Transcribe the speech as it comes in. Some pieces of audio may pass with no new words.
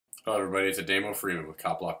Hello everybody, it's Ademo Freeman with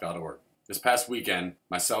copblock.org. This past weekend,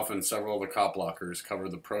 myself and several other cop blockers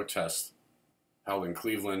covered the protest held in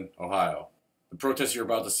Cleveland, Ohio. The protest you're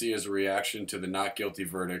about to see is a reaction to the not guilty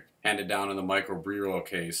verdict handed down in the Michael Brewerlo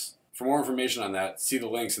case. For more information on that, see the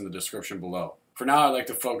links in the description below. For now, I'd like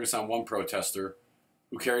to focus on one protester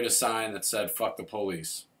who carried a sign that said, "Fuck the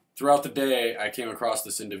police." Throughout the day, I came across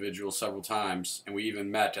this individual several times, and we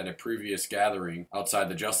even met at a previous gathering outside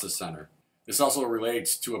the Justice Center. This also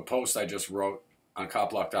relates to a post I just wrote on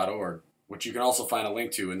copblock.org, which you can also find a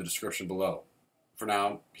link to in the description below. For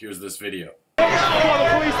now, here's this video. The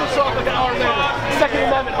police will show up like an hour later. Second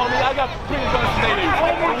Amendment, homie. I got bigger guns than they do.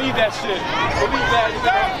 Believe that shit. Believe that.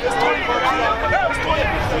 It's 24 hours.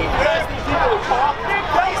 People to talk.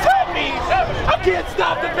 Please help me. I can't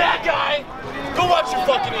stop the bad guy. Go watch your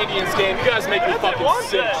fucking Indians game. You guys make me fucking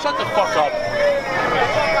sick. Shut the fuck up.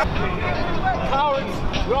 Cowards.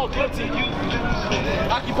 We're all guilty.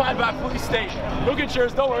 Occupied by police state. You'll get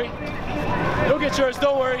yours, don't worry. You'll get yours,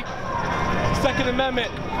 don't worry. Second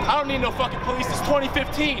Amendment. I don't need no fucking police. It's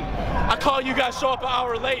 2015. I call you guys, show up an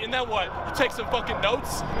hour late, and then what? You take some fucking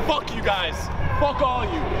notes? Fuck you guys. Fuck all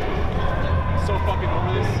you. So fucking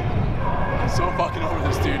over this. So fucking over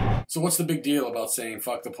this, dude. So what's the big deal about saying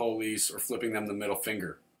fuck the police or flipping them the middle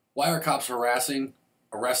finger? Why are cops harassing,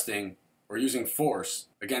 arresting, or using force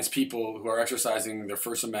against people who are exercising their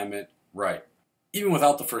First Amendment right? Even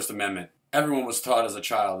without the First Amendment, everyone was taught as a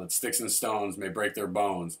child that sticks and stones may break their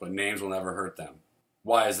bones, but names will never hurt them.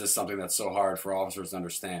 Why is this something that's so hard for officers to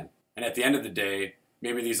understand? And at the end of the day,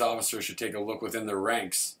 maybe these officers should take a look within their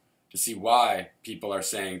ranks to see why people are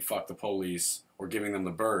saying fuck the police or giving them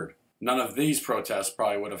the bird. None of these protests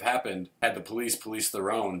probably would have happened had the police policed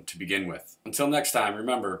their own to begin with. Until next time,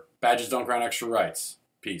 remember, badges don't grant extra rights.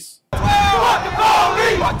 Peace. Fuck the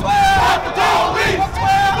police! Fuck the police!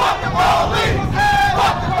 Fuck the police!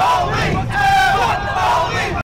 Fuck the police!